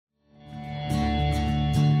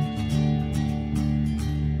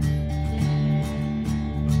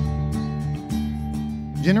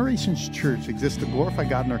Generations Church exists to glorify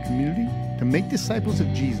God in our community, to make disciples of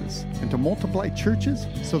Jesus, and to multiply churches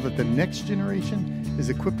so that the next generation is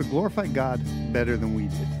equipped to glorify God better than we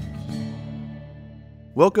did.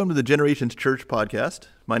 Welcome to the Generations Church podcast.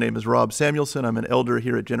 My name is Rob Samuelson. I'm an elder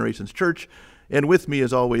here at Generations Church. And with me,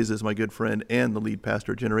 as always, is my good friend and the lead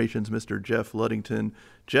pastor at Generations, Mr. Jeff Luddington.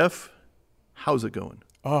 Jeff, how's it going?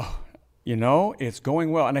 Oh, it's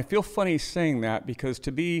going well. And I feel funny saying that because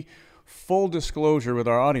to be full disclosure with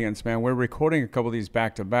our audience, man, we're recording a couple of these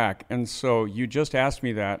back to back. And so you just asked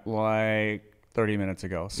me that like 30 minutes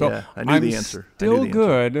ago. So yeah, I knew the answer. Still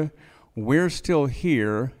good. We're still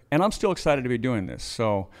here. And I'm still excited to be doing this.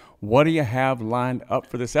 So what do you have lined up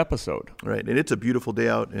for this episode? Right. And it's a beautiful day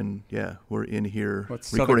out. And yeah, we're in here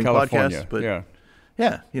recording podcasts. But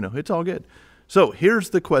yeah, it's all good. So here's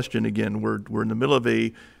the question again. We're in the middle of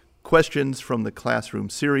a Questions from the Classroom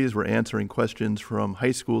series. We're answering questions from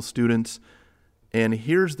high school students. And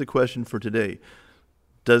here's the question for today.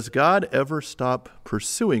 Does God ever stop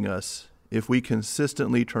pursuing us if we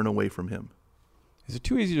consistently turn away from him? Is it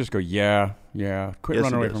too easy to just go, yeah, quit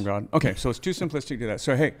running away from God? Okay, so it's too simplistic to do that.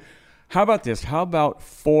 So hey, how about this? How about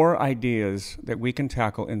 4 ideas that we can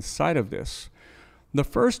tackle inside of this? The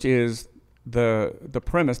first is the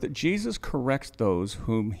premise that Jesus corrects those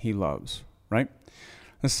whom he loves, right?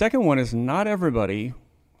 The second one is not everybody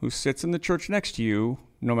who sits in the church next to you,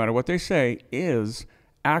 no matter what they say, is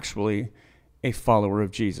actually a follower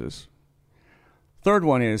of Jesus. Third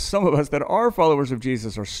one is some of us that are followers of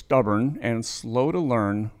Jesus are stubborn and slow to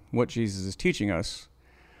learn what Jesus is teaching us.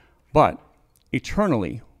 But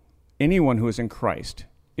eternally, anyone who is in Christ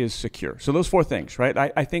is secure. So those 4 things, right?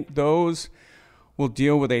 I think those will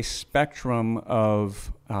deal with a spectrum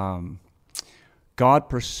of God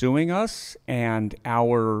pursuing us and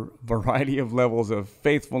our variety of levels of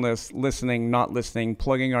faithfulness, listening, not listening,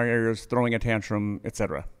 plugging our ears, throwing a tantrum,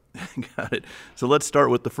 etc. Got it. So let's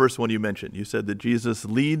start with the first one you mentioned. You said that Jesus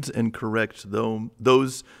leads and corrects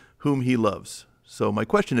those whom he loves. So my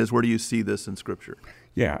question is, where do you see this in Scripture?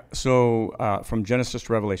 Yeah, so from Genesis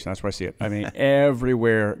to Revelation, that's where I see it. I mean,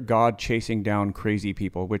 everywhere, God chasing down crazy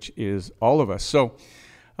people, which is all of us. So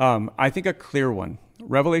I think a clear one,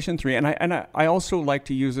 Revelation 3, and I also like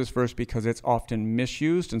to use this verse because it's often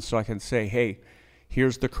misused, and so I can say, hey,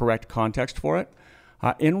 here's the correct context for it.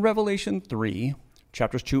 In Revelation 3,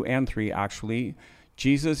 chapters 2 and 3, actually,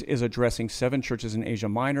 Jesus is addressing 7 churches in Asia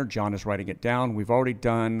Minor. John is writing it down. We've already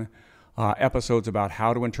done episodes about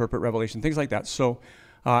how to interpret Revelation, things like that. So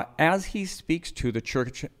as he speaks to the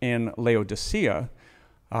church in Laodicea,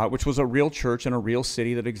 which was a real church in a real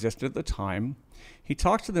city that existed at the time, he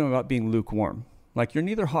talks to them about being lukewarm. Like, you're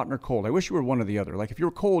neither hot nor cold. I wish you were one or the other. Like, if you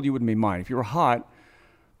were cold, you wouldn't be mine. If you were hot,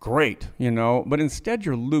 great, But instead,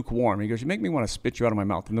 you're lukewarm. He goes, you make me want to spit you out of my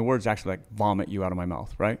mouth. And the words actually like vomit you out of my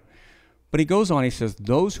mouth, right? But he goes on, he says,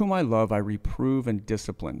 those whom I love, I reprove and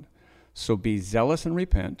discipline. So be zealous and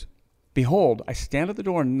repent. Behold, I stand at the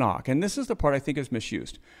door and knock. And this is the part I think is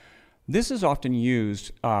misused. This is often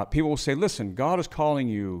used. People will say, listen, God is calling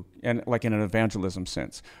you, and like in an evangelism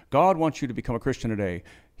sense. God wants you to become a Christian today.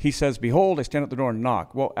 He says, behold, I stand at the door and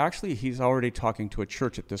knock. Well, actually, he's already talking to a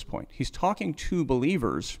church at this point. He's talking to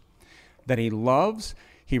believers that he loves,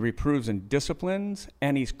 he reproves and disciplines,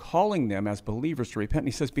 and he's calling them as believers to repent. And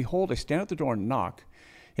he says, behold, I stand at the door and knock.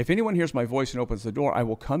 If anyone hears my voice and opens the door, I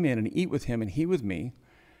will come in and eat with him and he with me.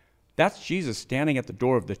 That's Jesus standing at the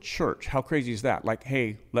door of the church. How crazy is that? Like,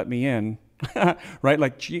 hey, let me in, right?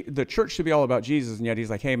 Like the church should be all about Jesus, and yet he's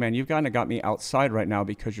like, hey, man, you've kind of got me outside right now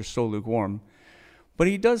because you're so lukewarm. But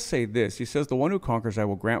he does say this. He says, the one who conquers, I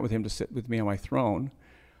will grant with him to sit with me on my throne.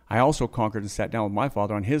 I also conquered and sat down with my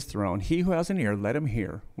Father on his throne. He who has an ear, let him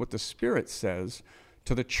hear what the Spirit says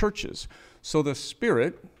to the churches. So the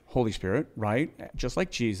Spirit, Holy Spirit, right, just like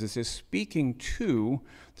Jesus, is speaking to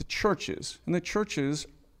the churches. And the churches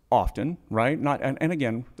often, right? And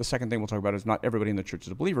again, the second thing we'll talk about is not everybody in the church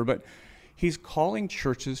is a believer, but he's calling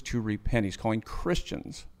churches to repent. He's calling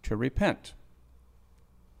Christians to repent.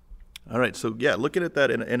 All right, so yeah, looking at that,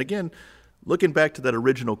 and again, looking back to that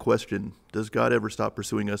original question, does God ever stop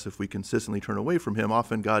pursuing us if we consistently turn away from him?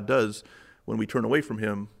 Often God does, when we turn away from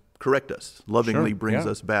him, correct us, lovingly brings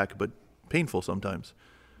us back, but painful sometimes.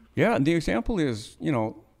 Yeah, and the example is,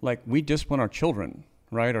 like we discipline our children,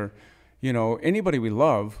 right? Or, anybody we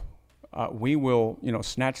love, we will,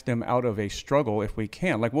 snatch them out of a struggle if we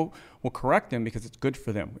can. Like we'll correct them because it's good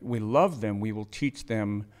for them. We love them. We will teach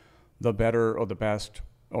them the better or the best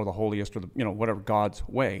or the holiest or the, whatever God's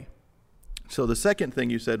way. So the second thing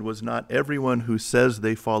you said was not everyone who says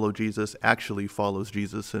they follow Jesus actually follows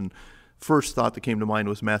Jesus. And first thought that came to mind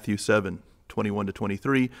was Matthew 7:21 to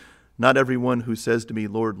 23. Not everyone who says to me,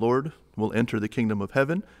 Lord, Lord, will enter the kingdom of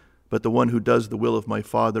heaven, but the one who does the will of my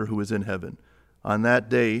Father who is in heaven. On that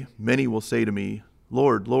day, many will say to me,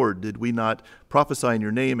 Lord, Lord, did we not prophesy in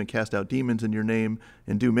your name and cast out demons in your name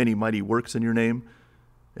and do many mighty works in your name?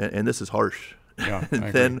 And this is harsh. Yeah,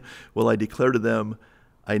 And then will I declare to them,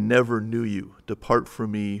 I never knew you. Depart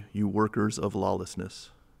from me, you workers of lawlessness.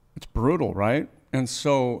 It's brutal, right? And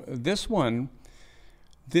so this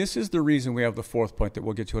is the reason we have the fourth point that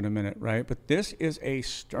we'll get to in a minute, right? But this is a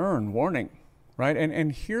stern warning, right?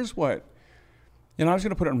 And here's what, I was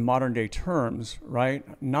going to put it in modern day terms, right?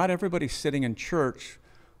 Not everybody sitting in church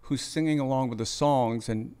who's singing along with the songs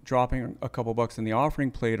and dropping a couple bucks in the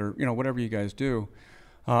offering plate or, whatever you guys do,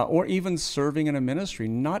 or even serving in a ministry.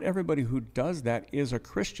 Not everybody who does that is a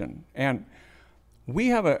Christian. And we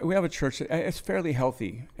have a church that it's fairly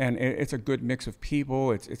healthy, and it's a good mix of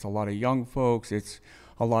people. It's a lot of young folks. It's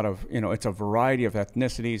a lot of, it's a variety of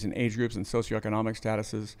ethnicities and age groups and socioeconomic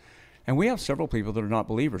statuses. And we have several people that are not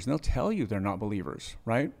believers, and they'll tell you they're not believers,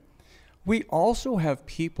 right? We also have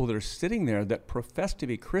people that are sitting there that profess to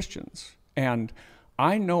be Christians. And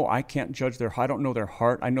I know I can't judge their heart. I don't know their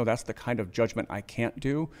heart. I know that's the kind of judgment I can't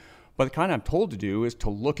do. But the kind I'm told to do is to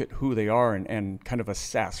look at who they are and kind of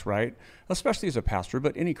assess, right? Especially as a pastor,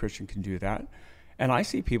 but any Christian can do that. And I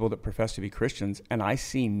see people that profess to be Christians, and I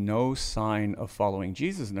see no sign of following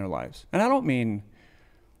Jesus in their lives. And I don't mean,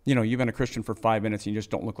 you've been a Christian for 5 minutes and you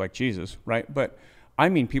just don't look like Jesus, right? But I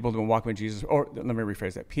mean people who have been walking with Jesus, or let me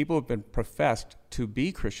rephrase that. People have been professed to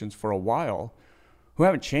be Christians for a while who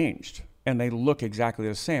haven't changed, and they look exactly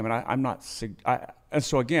the same. And and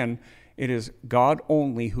so again, it is God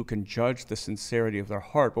only who can judge the sincerity of their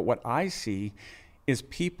heart. But what I see is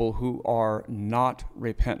people who are not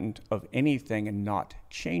repentant of anything and not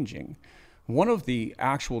changing. One of the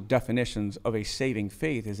actual definitions of a saving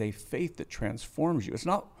faith is a faith that transforms you. It's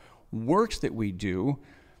not works that we do,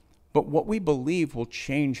 but what we believe will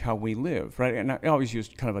change how we live, right? And I always use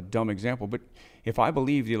kind of a dumb example, but if I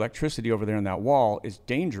believe the electricity over there in that wall is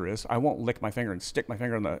dangerous, I won't lick my finger and stick my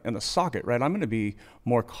finger in the socket, right? I'm going to be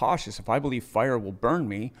more cautious. If I believe fire will burn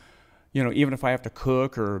me, even if I have to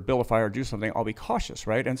cook or build a fire or do something, I'll be cautious,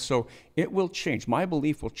 right? And so it will change. My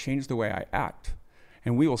belief will change the way I act.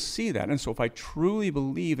 And we will see that. And so if I truly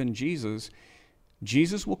believe in Jesus,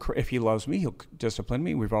 Jesus will, if he loves me, he'll discipline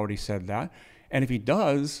me. We've already said that. And if he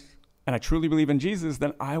does, and I truly believe in Jesus,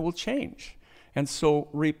 then I will change. And so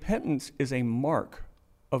repentance is a mark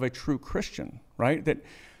of a true Christian, right? That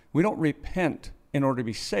we don't repent in order to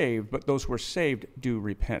be saved, but those who are saved do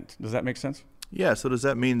repent. Does that make sense? Yeah, so does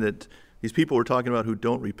that mean that these people we're talking about who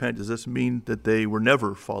don't repent, does this mean that they were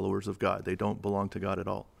never followers of God? They don't belong to God at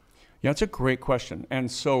all? Yeah, it's a great question. And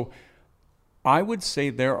so I would say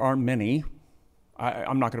there are many,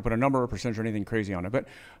 I'm not going to put a number or percentage or anything crazy on it, but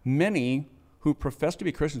many who profess to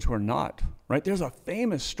be Christians who are not, right? There's a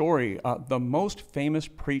famous story, the most famous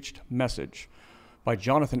preached message by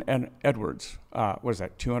Jonathan Edwards,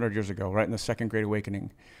 200 years ago, right, in the Second Great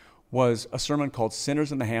Awakening, was a sermon called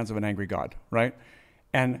Sinners in the Hands of an Angry God, right?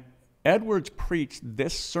 And Edwards preached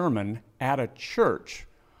this sermon at a church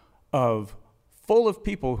full of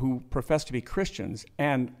people who profess to be Christians,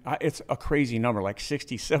 and it's a crazy number, like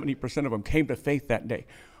 60, 70% of them came to faith that day.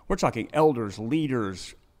 We're talking elders,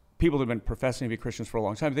 leaders, people that have been professing to be Christians for a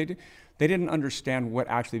long time. They didn't understand what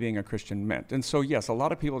actually being a Christian meant. And so, yes, a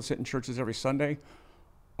lot of people that sit in churches every Sunday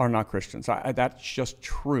are not Christians. That's just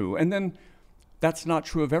true. And then that's not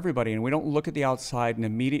true of everybody. And we don't look at the outside and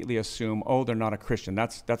immediately assume, oh, they're not a Christian.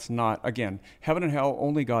 That's not, again, heaven and hell,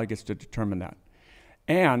 only God gets to determine that.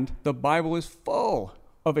 And the Bible is full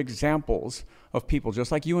of examples of people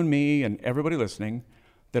just like you and me and everybody listening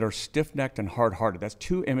that are stiff-necked and hard-hearted. That's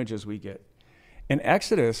two images we get. In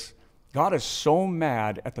Exodus, God is so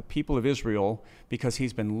mad at the people of Israel because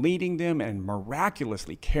he's been leading them and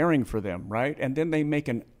miraculously caring for them, right? And then they make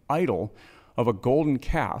an idol of a golden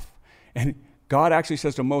calf. And God actually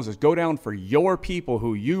says to Moses, go down for your people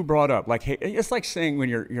who you brought up. Like, hey, it's like saying when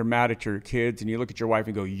you're mad at your kids and you look at your wife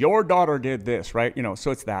and go, your daughter did this, right?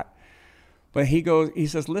 So it's that. But he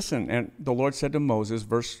says, listen, and the Lord said to Moses,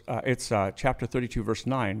 chapter 32, verse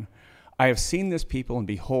 9, I have seen this people, and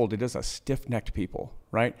behold, it is a stiff-necked people,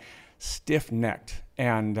 right? Stiff-necked.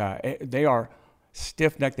 And they are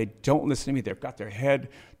stiff-necked. They don't listen to me. They've got their head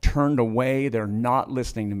turned away. They're not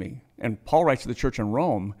listening to me. And Paul writes to the church in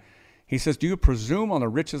Rome, he says, do you presume on the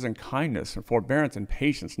riches and kindness and forbearance and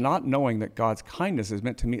patience, not knowing that God's kindness is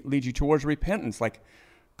meant to lead you towards repentance, like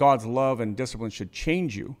God's love and discipline should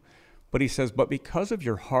change you? But he says, but because of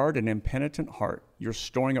your hard and impenitent heart, you're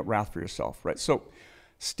storing up wrath for yourself, right? So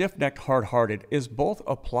stiff-necked, hard-hearted is both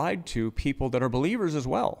applied to people that are believers as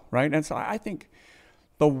well, right? And so I think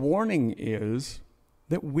the warning is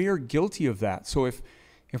that we're guilty of that. So if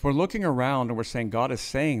we're looking around and we're saying God is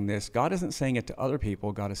saying this, God isn't saying it to other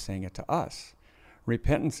people, God is saying it to us.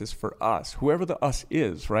 Repentance is for us, whoever the us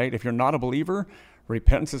is, right? If you're not a believer,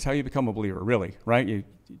 repentance is how you become a believer, really, right?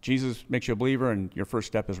 Jesus makes you a believer, and your first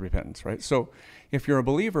step is repentance, right? So if you're a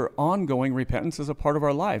believer, ongoing repentance is a part of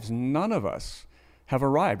our lives. None of us have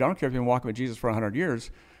arrived. I don't care if you've been walking with Jesus for 100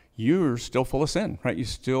 years, you're still full of sin, right? You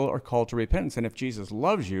still are called to repentance. And if Jesus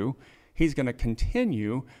loves you, he's going to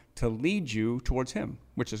continue to lead you towards him,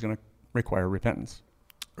 which is going to require repentance.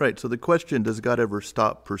 Right. So the question, does God ever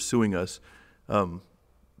stop pursuing us?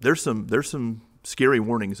 There's some scary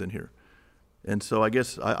warnings in here. And so I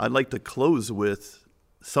guess I'd like to close with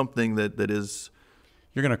something that is...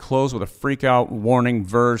 You're going to close with a freak out warning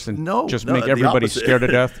verse and make everybody scared to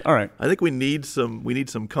death? All right. I think we need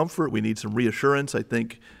some comfort. We need some reassurance. I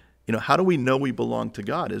think, how do we know we belong to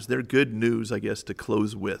God? Is there good news, I guess, to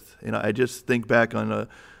close with? And I just think back on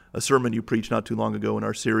a sermon you preached not too long ago in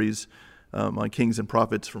our series on Kings and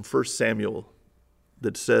Prophets from 1 Samuel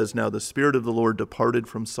that says, "Now the Spirit of the Lord departed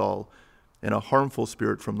from Saul, and a harmful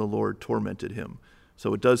spirit from the Lord tormented him."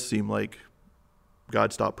 So it does seem like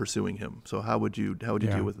God stopped pursuing him. So how would you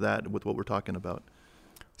deal with that, with what we're talking about?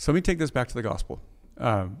 So let me take this back to the gospel.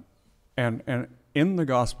 And in the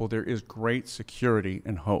gospel, there is great security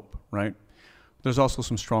and hope, right? There's also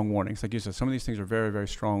some strong warnings. Like you said, some of these things are very, very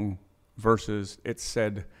strong verses. It's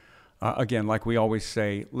said, again, like we always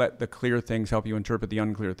say, let the clear things help you interpret the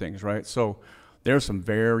unclear things, right? So there's some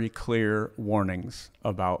very clear warnings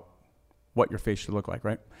about what your faith should look like,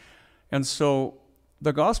 right? And so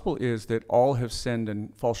the gospel is that all have sinned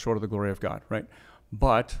and fall short of the glory of God, right?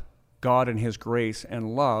 But God in his grace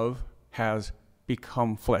and love has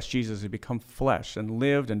become flesh. Jesus has become flesh and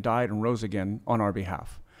lived and died and rose again on our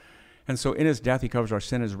behalf. And so in his death, he covers our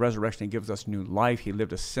sin. His resurrection, he gives us new life. He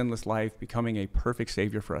lived a sinless life, becoming a perfect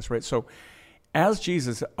Savior for us, right? So as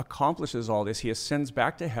Jesus accomplishes all this, he ascends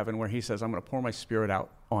back to heaven where he says, I'm going to pour my Spirit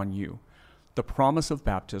out on you. The promise of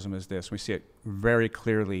baptism is this. We see it very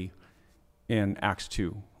clearly in Acts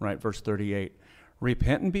 2, right? Verse 38.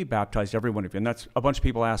 Repent and be baptized, every one of you. And that's a bunch of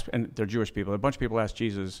people ask, and they're Jewish people, a bunch of people ask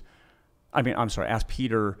ask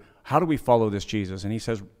Peter, how do we follow this Jesus? And he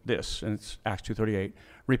says this, and it's Acts 2:38.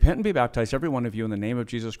 Repent and be baptized, every one of you, in the name of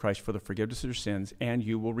Jesus Christ for the forgiveness of your sins, and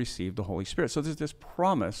you will receive the Holy Spirit. So there's this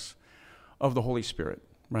promise of the Holy Spirit,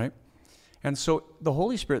 right? And so the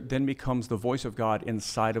Holy Spirit then becomes the voice of God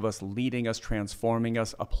inside of us, leading us, transforming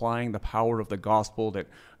us, applying the power of the gospel that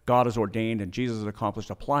God has ordained and Jesus has accomplished,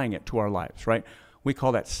 applying it to our lives, right? We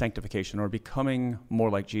call that sanctification, or becoming more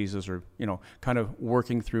like Jesus, or, kind of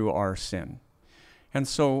working through our sin. And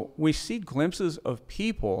so we see glimpses of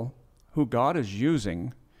people who God is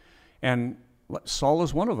using, and Saul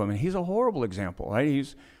is one of them, and he's a horrible example,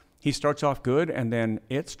 right? He starts off good, and then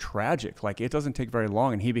it's tragic. Like, it doesn't take very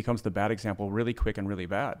long, and he becomes the bad example really quick and really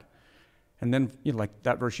bad. And then, like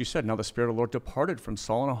that verse you said, now the Spirit of the Lord departed from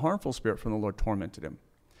Saul, and a harmful spirit from the Lord tormented him.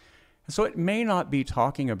 And so it may not be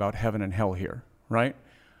talking about heaven and hell here, right?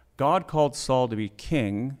 God called Saul to be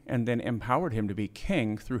king, and then empowered him to be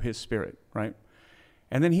king through his Spirit, right?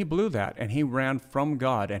 And then he blew that, and he ran from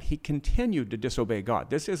God, and he continued to disobey God.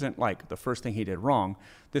 This isn't like the first thing he did wrong.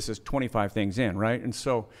 This is 25 things in, right? And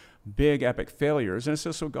so big epic failures. And it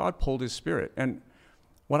says, so God pulled his Spirit. And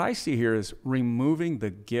what I see here is removing the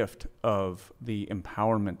gift of the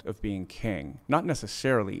empowerment of being king, not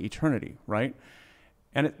necessarily eternity, right?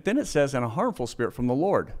 And then it says, and a harmful spirit from the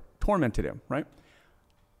Lord tormented him, right?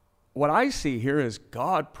 What I see here is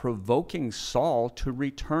God provoking Saul to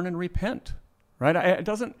return and repent, right?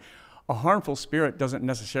 A harmful spirit doesn't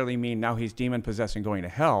necessarily mean now he's demon-possessed and going to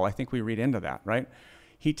hell. I think we read into that, right?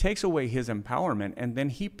 He takes away his empowerment, and then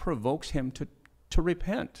he provokes him to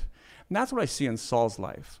repent. And that's what I see in Saul's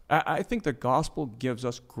life. I think the gospel gives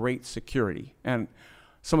us great security, and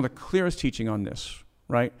some of the clearest teaching on this,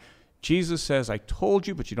 right? Jesus says, I told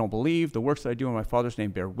you, but you don't believe. The works that I do in my Father's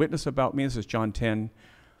name bear witness about me. This is John 10.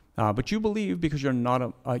 But you believe because you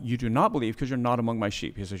do not believe because you're not among my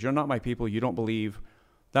sheep. He says, you're not my people. You don't believe.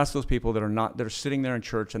 That's those people that are sitting there in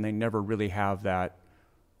church and they never really have that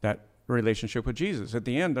relationship with Jesus. At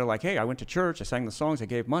the end, they're like, hey, I went to church. I sang the songs. I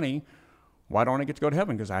gave money. Why don't I get to go to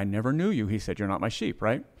heaven? Because I never knew you. He said, you're not my sheep,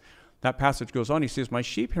 right? That passage goes on. He says, my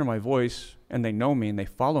sheep hear my voice and they know me and they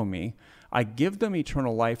follow me. I give them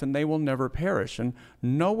eternal life and they will never perish, and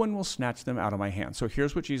no one will snatch them out of my hand. So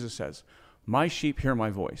here's what Jesus says. My sheep hear my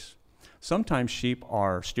voice. Sometimes sheep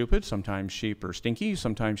are stupid. Sometimes sheep are stinky.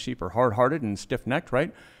 Sometimes sheep are hard-hearted and stiff-necked,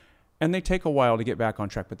 right? And they take a while to get back on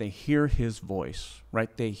track, but they hear his voice, right?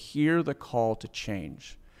 They hear the call to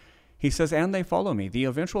change. He says, and they follow me. The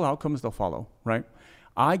eventual outcomes they'll follow, right?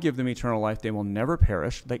 I give them eternal life. They will never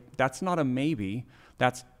perish. That's not a maybe.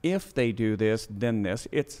 That's if they do this, then this.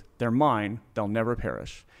 They're mine. They'll never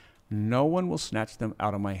perish. No one will snatch them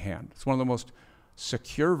out of my hand. It's one of the most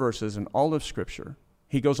secure verses in all of Scripture.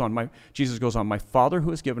 Jesus goes on, my Father who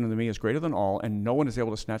has given them to me is greater than all, and no one is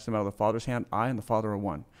able to snatch them out of the Father's hand. I and the Father are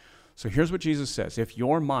one. So here's what Jesus says. If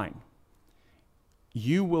you're mine,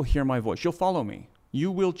 you will hear my voice. You'll follow me.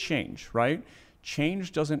 You will change, right?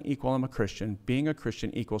 Change doesn't equal I'm a Christian. Being a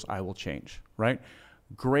Christian equals I will change, right?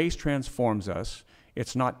 Grace transforms us.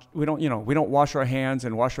 It's not, we don't wash our hands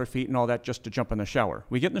and wash our feet and all that just to jump in the shower.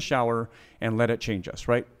 We get in the shower and let it change us,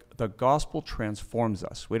 right? The gospel transforms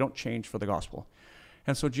us. We don't change for the gospel.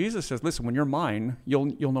 And so Jesus says, listen, when you're mine,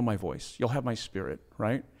 you'll know my voice. You'll have my spirit,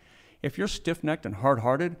 right? If you're stiff-necked and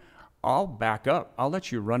hard-hearted, I'll back up. I'll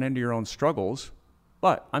let you run into your own struggles,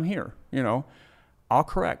 but I'm here, I'll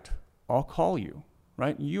correct. I'll call you,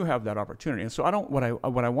 right? You have that opportunity. And so what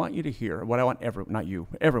I want you to hear, what I want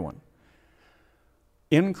everyone.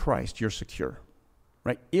 In Christ, you're secure,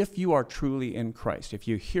 right? If you are truly in Christ, if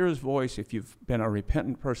you hear his voice, if you've been a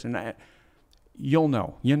repentant person, you'll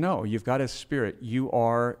know. You've got his spirit. You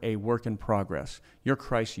are a work in progress. You're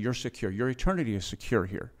Christ. You're secure. Your eternity is secure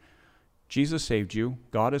here. Jesus saved you.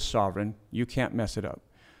 God is sovereign. You can't mess it up.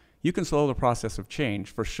 You can slow the process of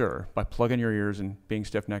change for sure by plugging your ears and being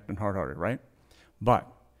stiff-necked and hard-hearted, right? But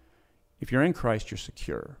if you're in Christ, you're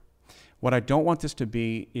secure. What I don't want this to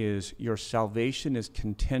be is your salvation is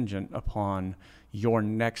contingent upon your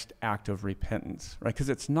next act of repentance, right? Because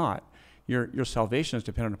it's not. Your salvation is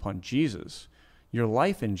dependent upon Jesus. Your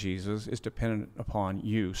life in Jesus is dependent upon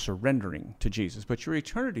you surrendering to Jesus. But your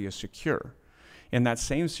eternity is secure. In that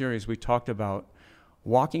same series, we talked about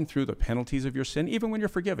walking through the penalties of your sin, even when you're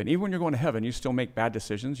forgiven. Even when you're going to heaven, you still make bad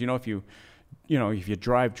decisions. If you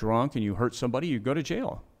drive drunk and you hurt somebody, you go to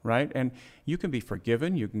jail, right? And you can be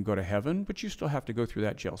forgiven, you can go to heaven, but you still have to go through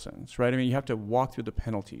that jail sentence, right? You have to walk through the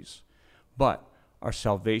penalties. But our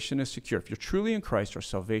salvation is secure. If you're truly in Christ, our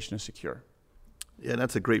salvation is secure. Yeah,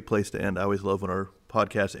 that's a great place to end. I always love when our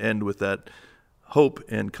podcasts end with that hope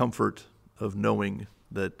and comfort of knowing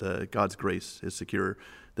that God's grace is secure,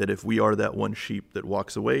 that if we are that one sheep that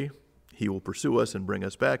walks away, he will pursue us and bring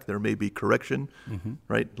us back. There may be correction,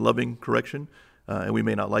 right? Loving correction, and we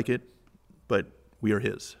may not like it, but we are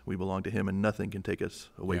his. We belong to him, and nothing can take us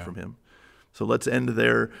away from him. So let's end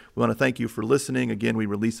there. We want to thank you for listening. Again, we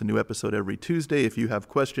release a new episode every Tuesday. If you have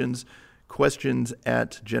questions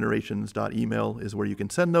at generations.email is where you can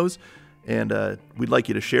send those. And we'd like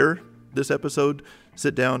you to share this episode.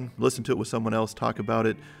 Sit down, listen to it with someone else, talk about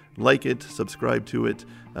it, like it, subscribe to it,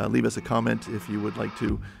 leave us a comment if you would like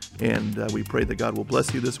to. And we pray that God will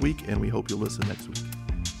bless you this week, and we hope you'll listen next week.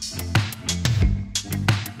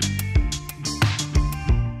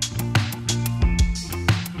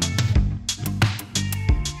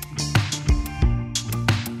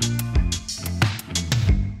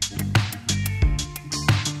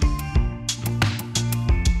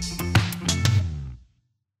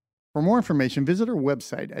 For more information, visit our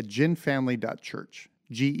website at genfamily.church,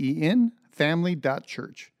 Gen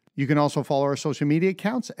family.church. You can also follow our social media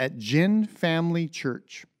accounts at Gen Family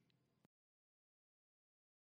Church.